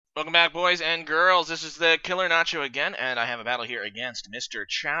Welcome back, boys and girls. This is the Killer Nacho again, and I have a battle here against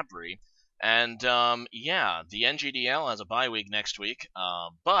MrChabry. And, yeah, the NGDL has a bye week next week,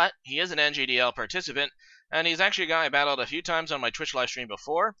 but he is an NGDL participant, and he's actually a guy I battled a few times on my Twitch live stream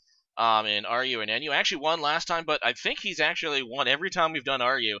before, in RU and NU. I actually won last time, but I think he's actually won every time we've done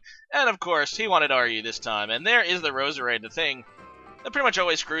RU. And, of course, he wanted RU this time, and there is the Roserade, the thing that pretty much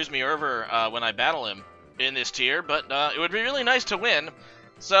always screws me over when I battle him in this tier, but it would be really nice to win.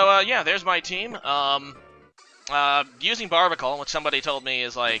 So, yeah, there's my team. Using Barbicle, which somebody told me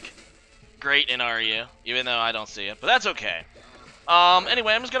is, like, great in RU, even though I don't see it, but that's okay.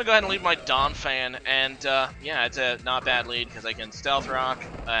 Anyway, I'm just gonna go ahead and leave my Donphan, and, yeah, it's a not bad lead, because I can Stealth Rock,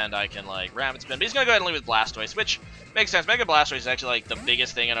 and I can, like, Rapid Spin, but he's gonna go ahead and lead with Blastoise, which makes sense. Mega Blastoise is actually, like, the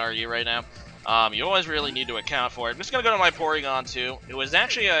biggest thing in RU right now. You always really need to account for it. I'm just gonna go to my Porygon 2. It was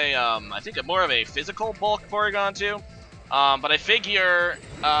actually a, I think more of a physical bulk Porygon 2. But I figure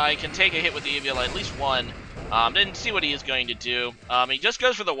I can take a hit with the Eevee, at least one. Didn't see what he is going to do. He just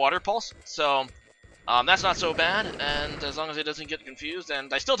goes for the Water Pulse, so that's not so bad, and as long as it doesn't get confused,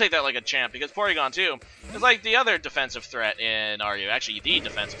 and I still take that like a champ, because Porygon 2 is like the other defensive threat in RU, actually the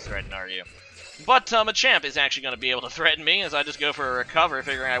defensive threat in RU. But a champ is actually going to be able to threaten me, as I just go for a recover,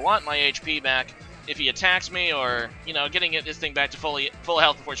 figuring I want my HP back if he attacks me, or, you know, getting this thing back to full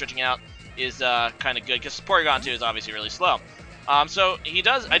health before switching out is kind of good, because Porygon 2 is obviously really slow. So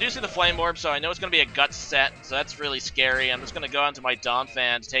I do see the Flame Orb, so I know it's going to be a Guts set, so that's really scary. I'm just going to go into my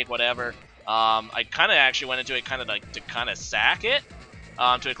Donphan to take whatever. I kind of actually went into it kind of like to kind of sack it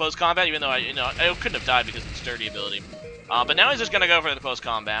to a close combat, even though I couldn't have died because of the Sturdy ability. But now he's just going to go for the close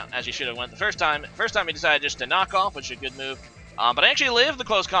combat, as he should have went the first time. First time he decided just to knock off, which is a good move. But I actually lived the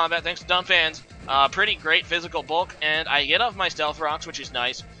close combat thanks to Donphan's pretty great physical bulk, and I get off my Stealth Rocks, which is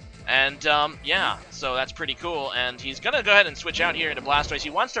nice. And, yeah, so that's pretty cool, and he's going to go ahead and switch out here into Blastoise. He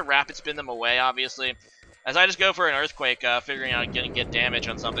wants to Rapid Spin them away, obviously, as I just go for an Earthquake, figuring out getting get damage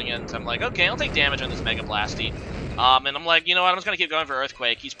on something, and I'm like, okay, I'll take damage on this Mega Blasty. And I'm like, you know what, I'm just going to keep going for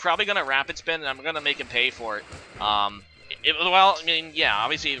Earthquake. He's probably going to Rapid Spin, and I'm going to make him pay for it. Well, I mean, yeah,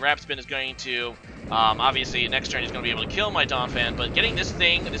 obviously, Rapid Spin is going to, obviously, next turn he's going to be able to kill my Donphan, but getting this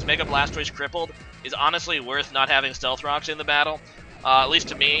thing, this Mega Blastoise crippled, is honestly worth not having Stealth Rocks in the battle. At least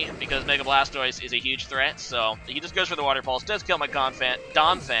to me, because Mega Blastoise is a huge threat, so he just goes for the Water Pulse, does kill my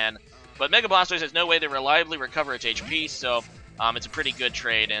Donphan, but Mega Blastoise has no way to reliably recover its HP, so it's a pretty good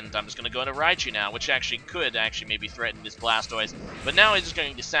trade, and I'm just going to go into Raichu now, which could maybe threaten this Blastoise, but now he's just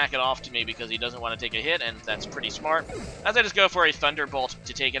going to sack it off to me because he doesn't want to take a hit, and that's pretty smart, as I just go for a Thunderbolt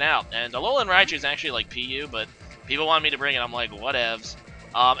to take it out, and Alolan Raichu is actually like PU, but people want me to bring it, I'm like, whatevs.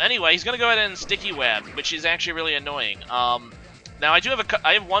 Anyway, he's going to go ahead and Sticky Web, which is actually really annoying. Now,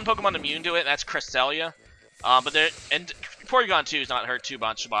 I have one Pokemon immune to it, and that's Cresselia. But Porygon 2 is not hurt too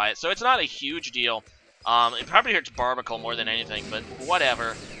much by it, so it's not a huge deal. It probably hurts Barbicle more than anything, but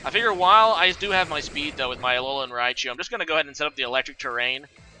whatever. I figure while I do have my speed, though, with my Alolan Raichu, I'm just going to go ahead and set up the Electric Terrain.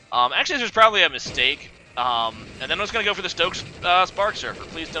 Actually, this was probably a mistake. And then I'm just going to go for the Stokes Spark Surfer.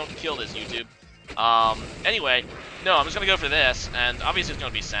 Please don't kill this, YouTube. Anyway, no, I'm just going to go for this, and obviously it's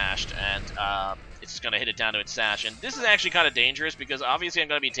going to be Sashed, and it's going to hit it down to its Sash. And this is actually kind of dangerous, because obviously I'm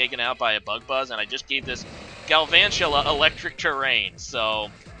going to be taken out by a Bug Buzz, and I just gave this Galvantula Electric Terrain,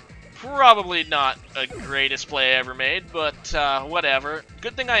 so probably not a greatest play I ever made, but whatever.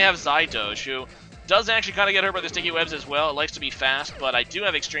 Good thing I have Zydoge, who does actually kind of get hurt by the Sticky Webs as well. It likes to be fast, but I do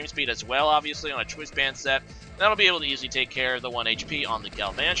have Extreme Speed as well, obviously, on a Twist Band set. That'll be able to easily take care of the 1 HP on the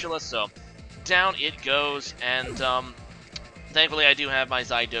Galvantula, so down it goes, and thankfully I do have my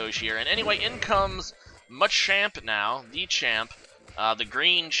Zydoge here. And anyway, in comes Machamp now, the champ, the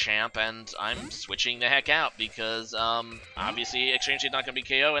green champ, and I'm switching the heck out because obviously Extreme Speed not going to be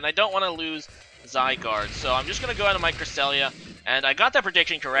KO, and I don't want to lose Zygarde, so I'm just going to go out of my Cresselia, and I got that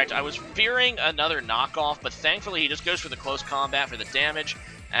prediction correct. I was fearing another knockoff, but thankfully he just goes for the close combat for the damage,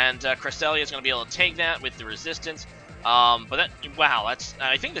 and Cresselia is going to be able to take that with the resistance. But wow,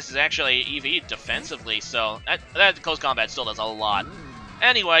 I think this is actually EV defensively, so that close combat still does a lot.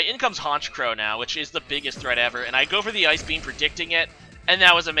 Anyway, in comes Honchkrow now, which is the biggest threat ever, and I go for the Ice Beam predicting it, and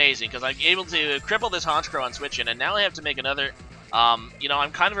that was amazing, because I'm able to cripple this Honchkrow on switch in, and now I have to make another, you know,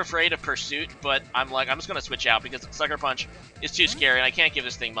 I'm kind of afraid of Pursuit, but I'm just going to switch out, because Sucker Punch is too scary, and I can't give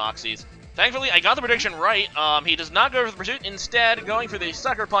this thing Moxies. Thankfully, I got the prediction right. He does not go for the Pursuit, instead going for the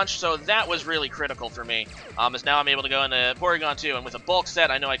Sucker Punch, so that was really critical for me. As now I'm able to go into Porygon 2, and with a bulk set,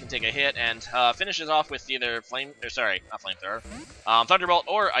 I know I can take a hit, and finishes off with either Thunderbolt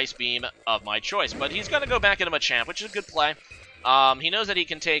or Ice Beam of my choice. But he's going to go back into Machamp, which is a good play. He knows that he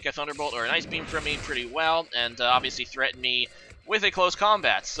can take a Thunderbolt or an Ice Beam from me pretty well, and obviously threaten me with a close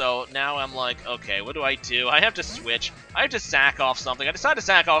combat. So now I'm like, okay, what do? I have to switch. I have to sack off something. I decided to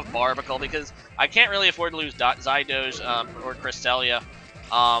sack off Barbicle because I can't really afford to lose Zydos or Cresselia.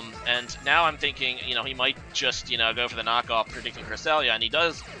 And now I'm thinking, you know, he might just, you know, go for the knockoff, predicting Cresselia, and he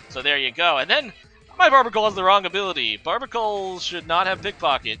does. So there you go. And then my Barbicle has the wrong ability. Barbicle should not have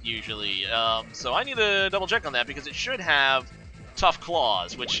Pickpocket usually. So I need to double check on that because it should have Tough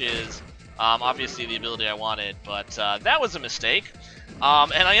Claws, which is obviously the ability I wanted, but that was a mistake.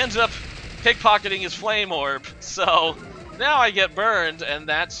 And I ended up pickpocketing his Flame Orb, so now I get burned, and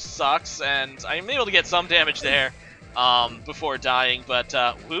that sucks, and I'm able to get some damage there before dying, but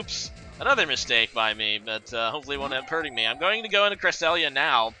whoops, another mistake by me, but hopefully it won't end up hurting me. I'm going to go into Cresselia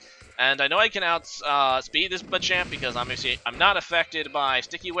now, and I know I can outspeed this Machamp because I'm not affected by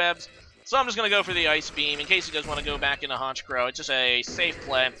Sticky Webs, so I'm just going to go for the Ice Beam in case he does want to go back into Honchkrow. It's just a safe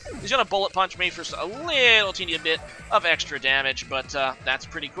play. He's going to Bullet Punch me for a little teeny bit of extra damage, but that's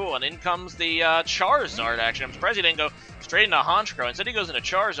pretty cool. And in comes the Charizard, actually. I'm surprised he didn't go straight into Honchkrow. Instead he goes into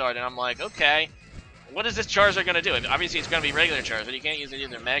Charizard, and I'm like, okay, what is this Charizard going to do? Obviously it's going to be regular Charizard. You can't use any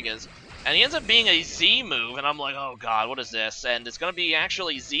of their Megas. And he ends up being a Z move, and I'm like, oh god, what is this? And it's going to be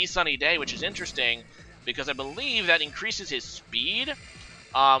actually Z Sunny Day, which is interesting because I believe that increases his speed.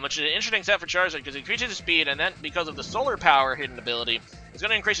 Which is an interesting set for Charizard because it increases his speed, and then because of the Solar Power hidden ability, it's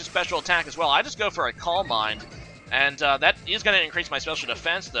going to increase his special attack as well. I just go for a Calm Mind, and that is going to increase my special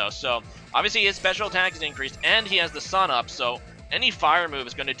defense, though. So obviously his special attack is increased, and he has the Sun up, so any fire move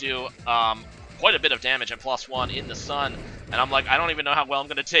is going to do quite a bit of damage at +1 in the Sun. And I'm like, I don't even know how well I'm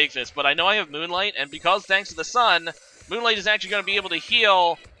going to take this, but I know I have Moonlight, and because thanks to the Sun, Moonlight is actually going to be able to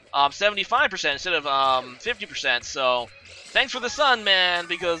heal 75% instead of 50%, so thanks for the Sun, man,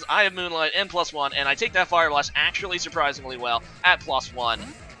 because I have Moonlight and +1, and I take that Fire Blast actually surprisingly well at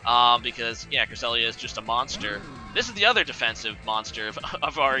 +1, because, yeah, Cresselia is just a monster. This is the other defensive monster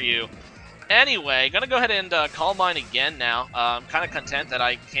of RU. Anyway, gonna go ahead and Calm Mind again now. I'm kind of content that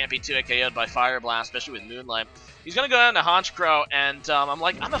I can't be 2-hit KO'd by Fire Blast, especially with Moonlight. He's gonna go down to Honchkrow, and I'm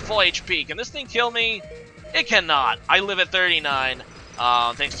like, I'm at full HP. Can this thing kill me? It cannot. I live at 39.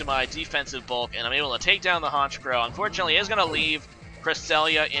 Thanks to my defensive bulk, and I'm able to take down the Honchkrow. Unfortunately, he's going to leave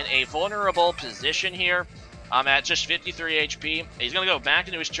Cresselia in a vulnerable position here. I'm at just 53 HP. He's going to go back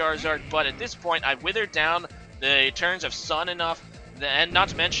into his Charizard, but at this point, I've withered down the turns of Sun enough, and not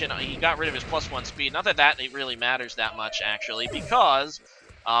to mention, he got rid of his +1 speed. Not that it really matters that much, actually, because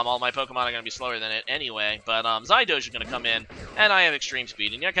all my Pokemon are going to be slower than it anyway, but Zydos is going to come in, and I have Extreme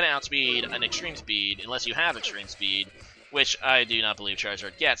Speed, and you're going to outspeed an Extreme Speed unless you have Extreme Speed, which I do not believe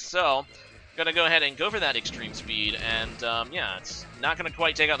Charizard gets. So I'm going to go ahead and go for that Extreme Speed, and yeah, it's not going to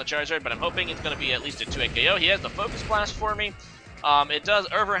quite take out the Charizard, but I'm hoping it's going to be at least a 2-hit KO. He has the Focus Blast for me. It does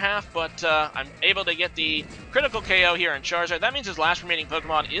over half, but I'm able to get the critical KO here on Charizard. That means his last remaining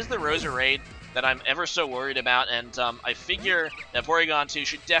Pokemon is the Roserade that I'm ever so worried about, and I figure that Porygon 2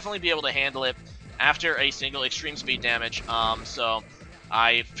 should definitely be able to handle it after a single Extreme Speed damage. So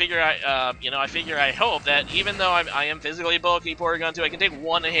I hope that even though I am physically bulky Porygon 2, I can take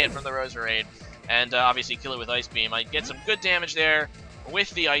one hit from the Roserade and obviously kill it with Ice Beam. I get some good damage there with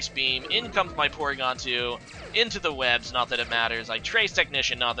the Ice Beam. In comes my Porygon 2 into the webs, not that it matters. I Trace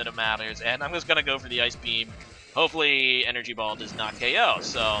Technician, not that it matters, and I'm just going to go for the Ice Beam. Hopefully Energy Ball does not KO.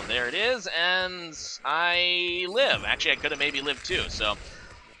 So there it is, and I live. Actually, I could have maybe lived too. So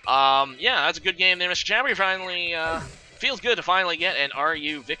yeah, that's a good game there. MrChabry finally feels good to finally get an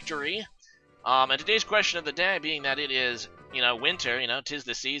RU victory. And today's question of the day being that it is, you know, winter, you know, 'tis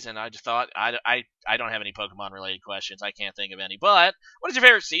the season. I just thought I don't have any Pokemon related questions. I can't think of any. But what is your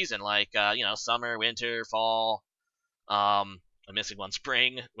favorite season? Like you know, summer, winter, fall. I'm missing one.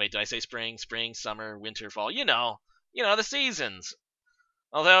 Spring. Wait, did I say spring? Spring, summer, winter, fall. You know the seasons.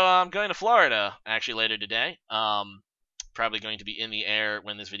 Although I'm going to Florida actually later today. Probably going to be in the air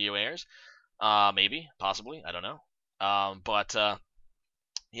when this video airs. Maybe, possibly, I don't know. But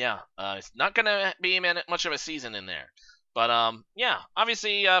yeah, it's not gonna be much of a season in there. But yeah,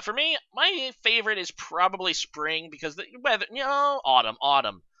 obviously for me, my favorite is probably spring because the weather. You know, autumn.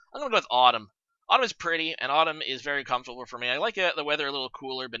 I'm gonna go with autumn. Autumn is pretty, and autumn is very comfortable for me. I like the weather a little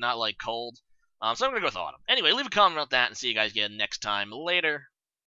cooler, but not like cold. So I'm gonna go with autumn. Anyway, leave a comment about that, and see you guys again next time. Later.